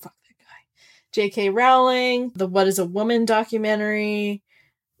 J.K. Rowling, the What is a Woman documentary.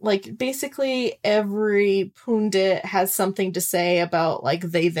 Like, basically every pundit has something to say about, like,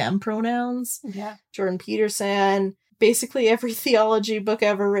 they-them pronouns. Yeah. Jordan Peterson. Basically every theology book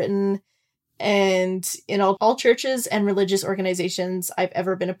ever written. And in all churches and religious organizations I've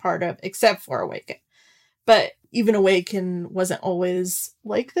ever been a part of, except for Awaken. But even Awaken wasn't always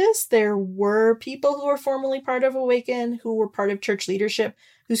like this. There were people who were formerly part of Awaken, who were part of church leadership,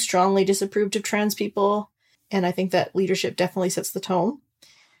 who strongly disapproved of trans people. And I think that leadership definitely sets the tone.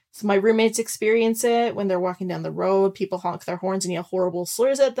 So my roommates experience it when they're walking down the road. People honk their horns and yell horrible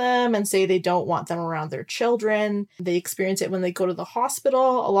slurs at them and say they don't want them around their children. They experience it when they go to the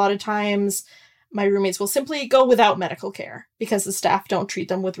hospital. A lot of times my roommates will simply go without medical care because the staff don't treat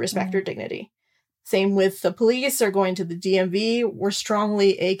them with respect or dignity. Same with the police or going to the DMV. We're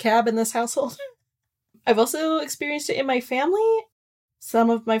strongly ACAB in this household. I've also experienced it in my family.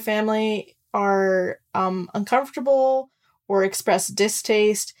 Some of my family are uncomfortable or express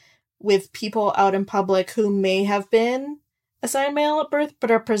distaste with people out in public who may have been assigned male at birth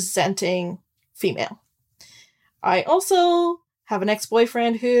but are presenting female. I also have an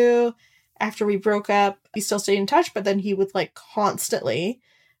ex-boyfriend who, after we broke up, we still stayed in touch, but then he would like constantly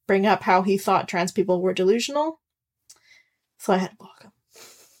bring up how he thought trans people were delusional. So I had to block him.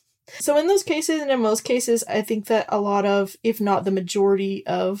 So in those cases, and in most cases, I think that a lot of, if not the majority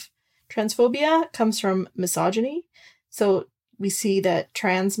of transphobia comes from misogyny. So we see that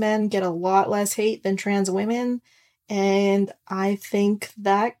trans men get a lot less hate than trans women. And I think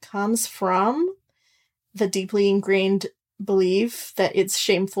that comes from the deeply ingrained belief that it's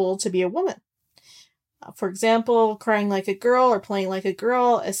shameful to be a woman. For example, crying like a girl or playing like a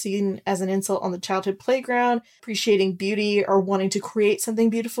girl is seen as an insult on the childhood playground. Appreciating beauty or wanting to create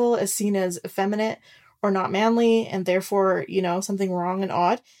something beautiful is seen as effeminate or not manly, and therefore, something wrong and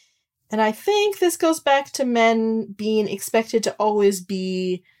odd. And I think this goes back to men being expected to always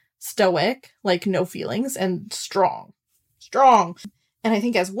be stoic, like no feelings, and strong. And I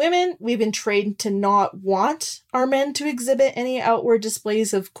think as women, we've been trained to not want our men to exhibit any outward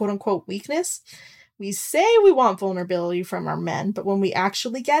displays of quote-unquote weakness. We say we want vulnerability from our men, but when we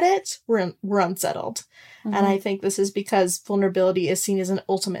actually get it, we're unsettled. Mm-hmm. And I think this is because vulnerability is seen as an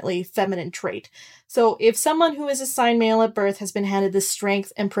ultimately feminine trait. So if someone who is assigned male at birth has been handed this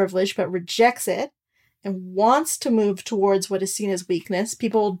strength and privilege but rejects it and wants to move towards what is seen as weakness,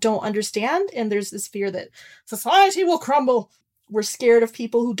 people don't understand, and there's this fear that society will crumble. We're scared of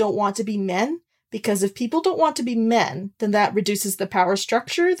people who don't want to be men, because if people don't want to be men, then that reduces the power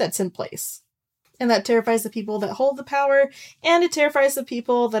structure that's in place. and that terrifies the people that hold the power, and it terrifies the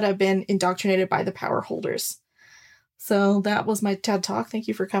people that have been indoctrinated by the power holders. So that was my TED Talk. Thank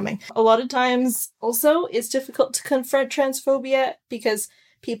you for coming. A lot of times, also, it's difficult to confront transphobia because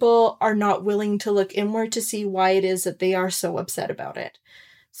people are not willing to look inward to see why it is that they are so upset about it.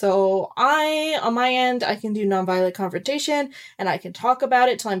 So on my end, I can do nonviolent confrontation, and I can talk about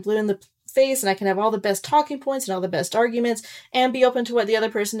it till I'm blue in the face, and I can have all the best talking points and all the best arguments, and be open to what the other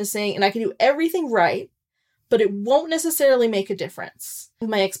person is saying, and I can do everything right, but it won't necessarily make a difference. With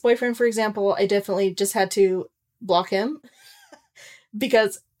my ex-boyfriend, for example, I definitely just had to block him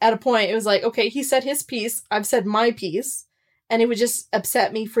because at a point it was like, okay, he said his piece, I've said my piece, and it would just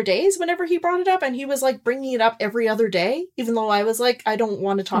upset me for days whenever he brought it up, and he was like bringing it up every other day, even though I was like, I don't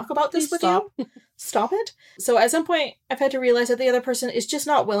want to talk about this with you. Stop it. So at some point I've had to realize that the other person is just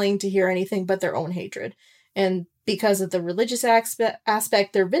not willing to hear anything but their own hatred, and because of the religious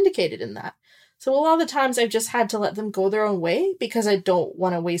aspect, they're vindicated in that. So a lot of the times I've just had to let them go their own way because I don't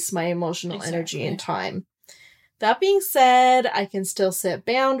want to waste my emotional energy and time. That being said, I can still set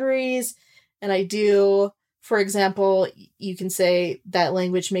boundaries, and I do. For example, you can say that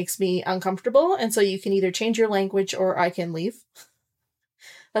language makes me uncomfortable, and so you can either change your language or I can leave.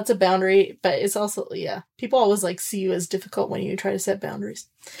 That's a boundary, but it's also, people always like see you as difficult when you try to set boundaries.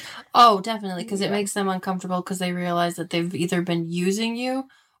 Oh, definitely, because it makes them uncomfortable because they realize that they've either been using you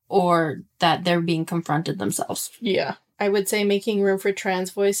or that they're being confronted themselves. Yeah. I would say making room for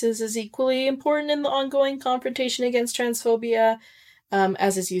trans voices is equally important in the ongoing confrontation against transphobia,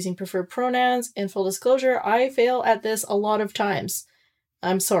 as is using preferred pronouns. In full disclosure, I fail at this a lot of times.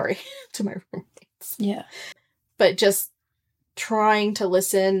 I'm sorry to my roommates. Yeah. But just trying to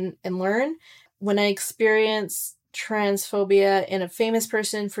listen and learn. When I experience transphobia in a famous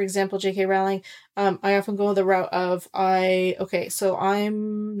person, for example, J.K. Rowling, I often go the route of, so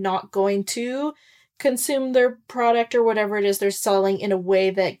I'm not going to consume their product or whatever it is they're selling in a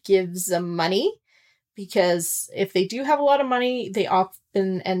way that gives them money, because if they do have a lot of money, they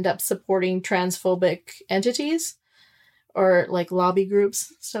often end up supporting transphobic entities or like lobby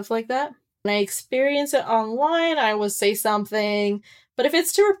groups, stuff like that. When I experience it online, I will say something, but if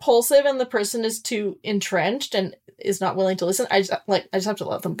it's too repulsive and the person is too entrenched and is not willing to listen, I just have to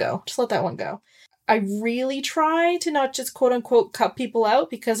let them go. Just let that one go. I really try to not just quote unquote cut people out,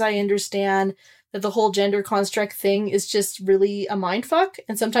 because I understand that the whole gender construct thing is just really a mindfuck,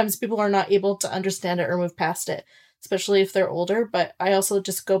 and sometimes people are not able to understand it or move past it, especially if they're older, but I also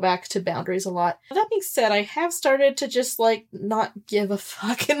just go back to boundaries a lot. That being said, I have started to just, not give a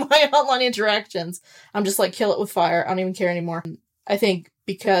fuck in my online interactions. I'm just kill it with fire. I don't even care anymore. I think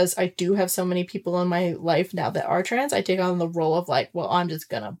because I do have so many people in my life now that are trans, I take on the role of, I'm just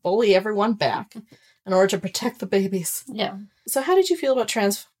gonna bully everyone back in order to protect the babies. Yeah. So how did you feel about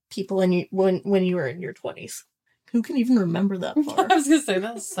trans people when you were in your 20s? Who can even remember that far? I was gonna say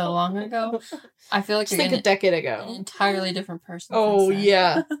that's so long ago. I feel like just think a decade ago. An entirely different person. Oh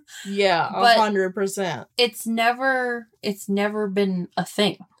yeah, 100%. It's never been a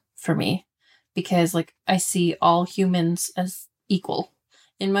thing for me, because I see all humans as equal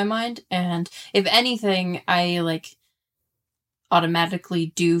in my mind, and if anything, I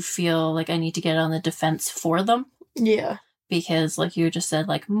automatically do feel like I need to get on the defense for them. Yeah. Because, you just said,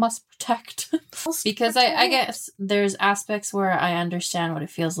 must protect. Because I guess there's aspects where I understand what it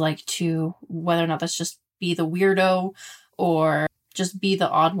feels like to, whether or not that's just be the weirdo or just be the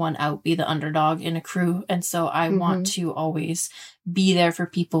odd one out, be the underdog in a crew. And so I want to always be there for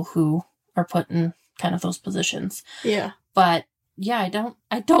people who are put in kind of those positions. Yeah. But, yeah,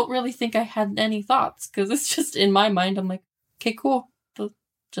 I don't really think I had any thoughts, because it's just in my mind, I'm like, okay, cool.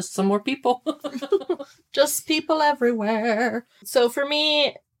 Just some more people. Just people everywhere. So for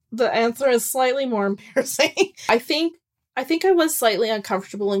me, the answer is slightly more embarrassing. I think I was slightly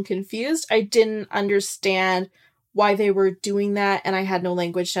uncomfortable and confused. I didn't understand why they were doing that, and I had no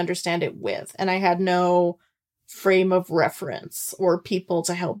language to understand it with. And I had no frame of reference or people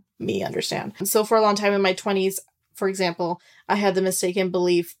to help me understand. So for a long time in my 20s, for example, I had the mistaken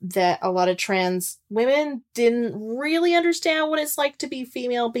belief that a lot of trans women didn't really understand what it's like to be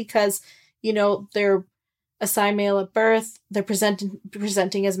female because, they're assigned male at birth, they're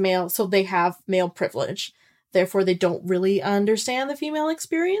presenting as male, so they have male privilege. Therefore, they don't really understand the female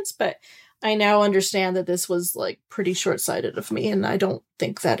experience. But I now understand that this was pretty short-sighted of me, and I don't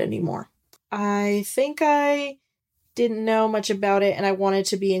think that anymore. I think I didn't know much about it, and I wanted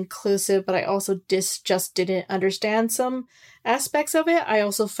to be inclusive, but I also just didn't understand some aspects of it. I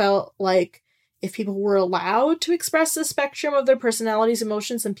also felt like if people were allowed to express the spectrum of their personalities,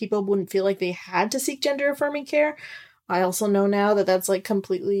 emotions, then people wouldn't feel like they had to seek gender-affirming care. I also know now that that's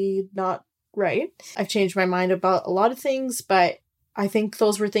completely not right? I've changed my mind about a lot of things, but I think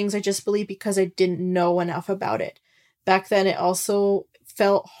those were things I just believed because I didn't know enough about it. Back then, it also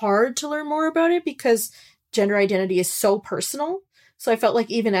felt hard to learn more about it because gender identity is so personal. So I felt like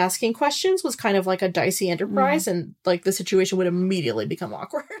even asking questions was kind of like a dicey enterprise, and like the situation would immediately become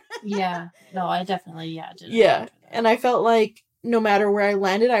awkward. Yeah. No, I definitely, didn't. Yeah. And I felt like no matter where I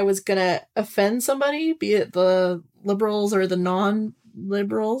landed, I was gonna offend somebody, be it the liberals or the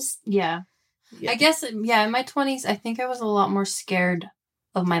non-liberals. Yeah. I guess, in my 20s, I think I was a lot more scared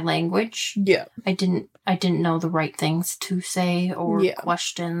of my language. Yeah. I didn't know the right things to say or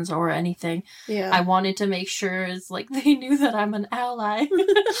questions or anything. Yeah. I wanted to make sure they knew that I'm an ally.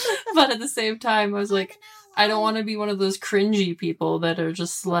 But at the same time, I was like, I don't want to be one of those cringy people that are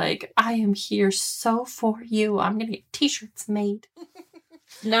just like, I am here so for you. I'm going to get t-shirts made.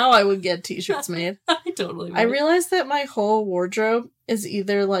 Now I would get t-shirts made. I totally would. I realized that my whole wardrobe is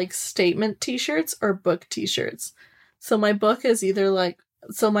either like statement t-shirts or book t-shirts. So my book is either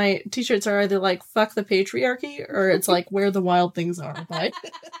so my t-shirts are either like fuck the patriarchy or it's like where the wild things are. But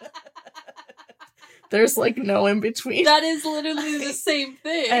there's like no in between. That is literally the same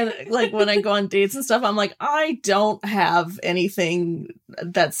thing. And like when I go on dates and stuff, I'm like, I don't have anything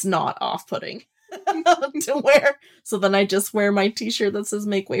that's not off-putting to wear. So then I just wear my t-shirt that says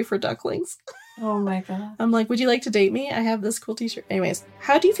make way for ducklings. Oh my god. I'm like, would you like to date me? I have this cool t-shirt. Anyways,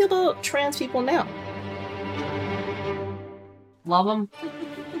 how do you feel about trans people now? Love them.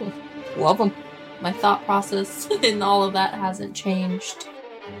 Love them. My thought process and all of that hasn't changed.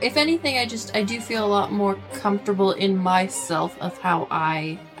 If anything, I do feel a lot more comfortable in myself of how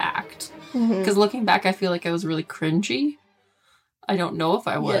I act. Because looking back, I feel like I was really cringy. I don't know if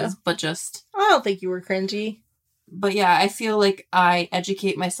I was, but just... I don't think you were cringy. But yeah, I feel like I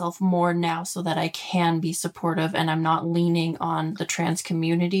educate myself more now so that I can be supportive and I'm not leaning on the trans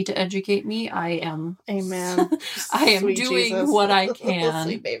community to educate me. I am... Amen. I am doing Jesus. What I can.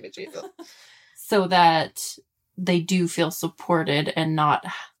 Sweet baby Jesus. So that they do feel supported and not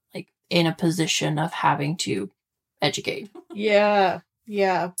in a position of having to educate. Yeah.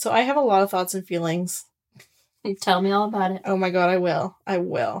 So I have a lot of thoughts and feelings. Tell me all about it. Oh my god, I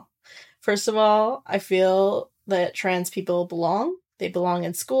will. First of all, I feel that trans people belong. They belong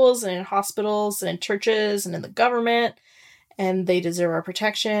in schools and in hospitals and in churches and in the government, and they deserve our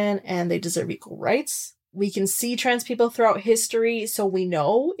protection and they deserve equal rights. We can see trans people throughout history, so we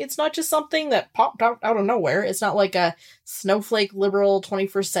know it's not just something that popped out of nowhere. It's not like a snowflake liberal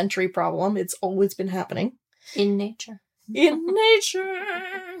 21st century problem. It's always been happening. In nature. In nature!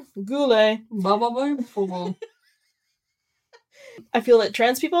 Goulet. I feel that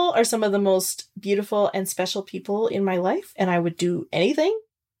trans people are some of the most beautiful and special people in my life, and I would do anything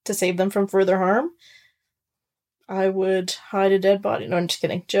to save them from further harm. I would hide a dead body. No, I'm just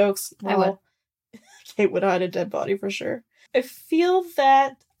kidding. Jokes. I would. Kate would hide a dead body for sure. I feel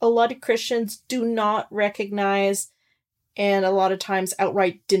that a lot of Christians do not recognize and a lot of times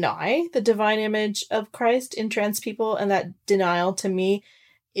outright deny the divine image of Christ in trans people, and that denial to me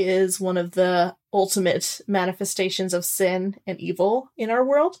is one of the ultimate manifestations of sin and evil in our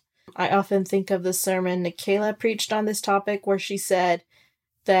world. I often think of the sermon Kayla preached on this topic where she said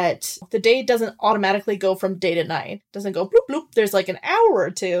that the day doesn't automatically go from day to night. It doesn't go bloop bloop. There's like an hour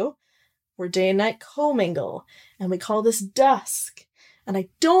or two where day and night commingle, and we call this dusk. And I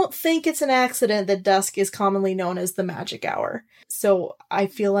don't think it's an accident that dusk is commonly known as the magic hour. So I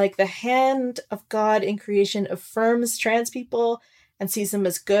feel like the hand of God in creation affirms trans people and sees them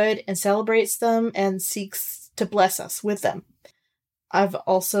as good and celebrates them and seeks to bless us with them. I've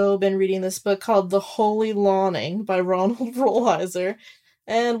also been reading this book called The Holy Lawning by Ronald Rohlheiser.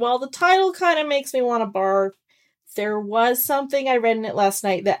 And while the title kind of makes me want to barf, there was something I read in it last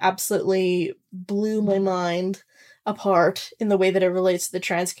night that absolutely blew my mind apart in the way that it relates to the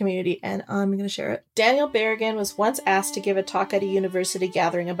trans community, and I'm going to share it. Daniel Berrigan was once asked to give a talk at a university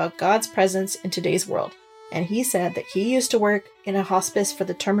gathering about God's presence in today's world, and he said that he used to work in a hospice for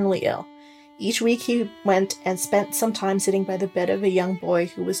the terminally ill. Each week he went and spent some time sitting by the bed of a young boy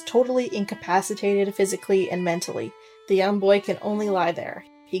who was totally incapacitated physically and mentally. The young boy can only lie there.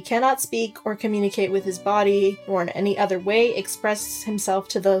 He cannot speak or communicate with his body, nor in any other way express himself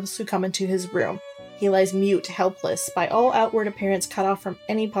to those who come into his room. He lies mute, helpless, by all outward appearance cut off from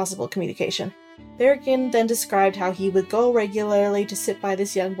any possible communication. Berrigan then described how he would go regularly to sit by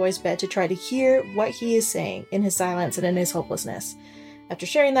this young boy's bed to try to hear what he is saying in his silence and in his hopelessness. After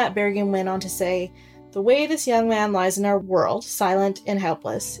sharing that, Berrigan went on to say, "The way this young man lies in our world, silent and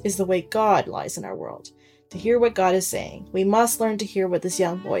helpless, is the way God lies in our world. To hear what God is saying, we must learn to hear what this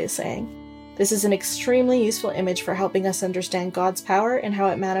young boy is saying. This is an extremely useful image for helping us understand God's power and how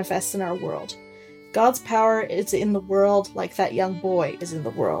it manifests in our world. God's power is in the world like that young boy is in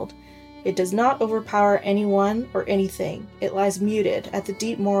the world. It does not overpower anyone or anything. It lies muted at the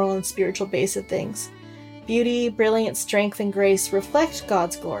deep moral and spiritual base of things. Beauty, brilliance, strength, and grace reflect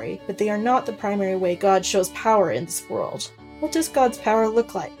God's glory, but they are not the primary way God shows power in this world. What does God's power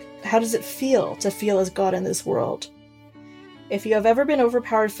look like? How does it feel to feel as God in this world? If you have ever been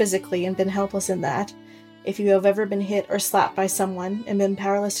overpowered physically and been helpless in that, if you have ever been hit or slapped by someone and been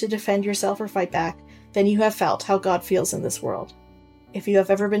powerless to defend yourself or fight back, then you have felt how God feels in this world. If you have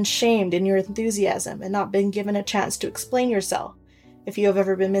ever been shamed in your enthusiasm and not been given a chance to explain yourself, if you have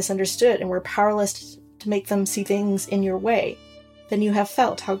ever been misunderstood and were powerless to make them see things in your way, then you have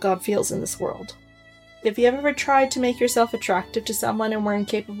felt how God feels in this world. If you have ever tried to make yourself attractive to someone and were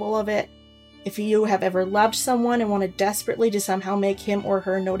incapable of it, if you have ever loved someone and wanted desperately to somehow make him or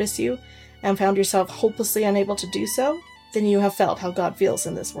her notice you, and found yourself hopelessly unable to do so, then you have felt how God feels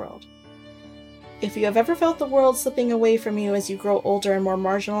in this world. If you have ever felt the world slipping away from you as you grow older and more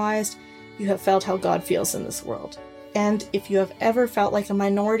marginalized, you have felt how God feels in this world. And if you have ever felt like a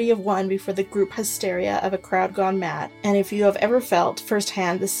minority of one before the group hysteria of a crowd gone mad, and if you have ever felt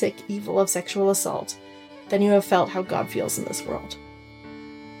firsthand the sick evil of sexual assault, then you have felt how God feels in this world.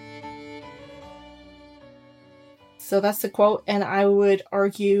 So that's the quote, and I would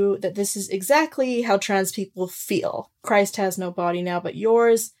argue that this is exactly how trans people feel. Christ has no body now but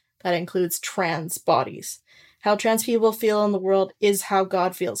yours. That includes trans bodies. How trans people feel in the world is how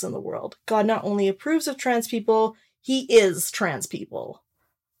God feels in the world. God not only approves of trans people, he is trans people.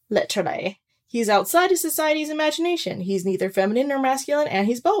 Literally. He's outside of society's imagination. He's neither feminine nor masculine, and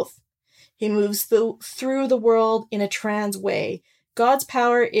he's both. He moves through the world in a trans way. God's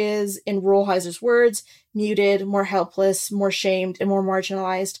power is, in Rohlheiser's words, muted, more helpless, more shamed, and more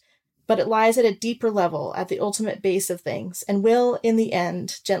marginalized, but it lies at a deeper level, at the ultimate base of things, and will, in the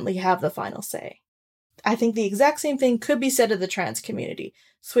end, gently have the final say. I think the exact same thing could be said of the trans community.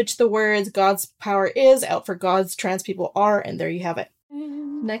 Switch the words God's power is out for God's trans people are, and there you have it.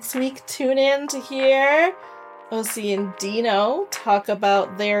 Next week, tune in to hear Ossie and Dino talk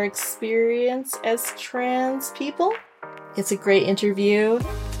about their experience as trans people. It's a great interview,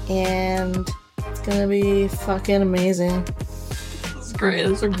 and it's gonna be fucking amazing. It's great.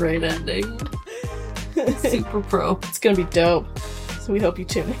 It's a great ending. Super pro. It's gonna be dope. So we hope you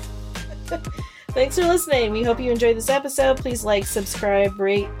tune in. Thanks for listening. We hope you enjoyed this episode. Please like, subscribe,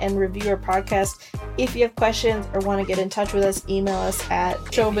 rate, and review our podcast. If you have questions or want to get in touch with us, email us at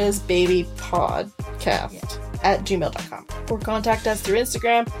showbizbabypodcast@gmail.com or contact us through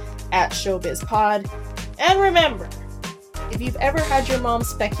Instagram at showbizpod. And remember, if you've ever had your mom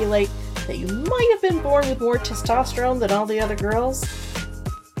speculate that you might have been born with more testosterone than all the other girls,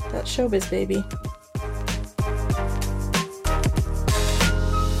 that's showbiz, baby.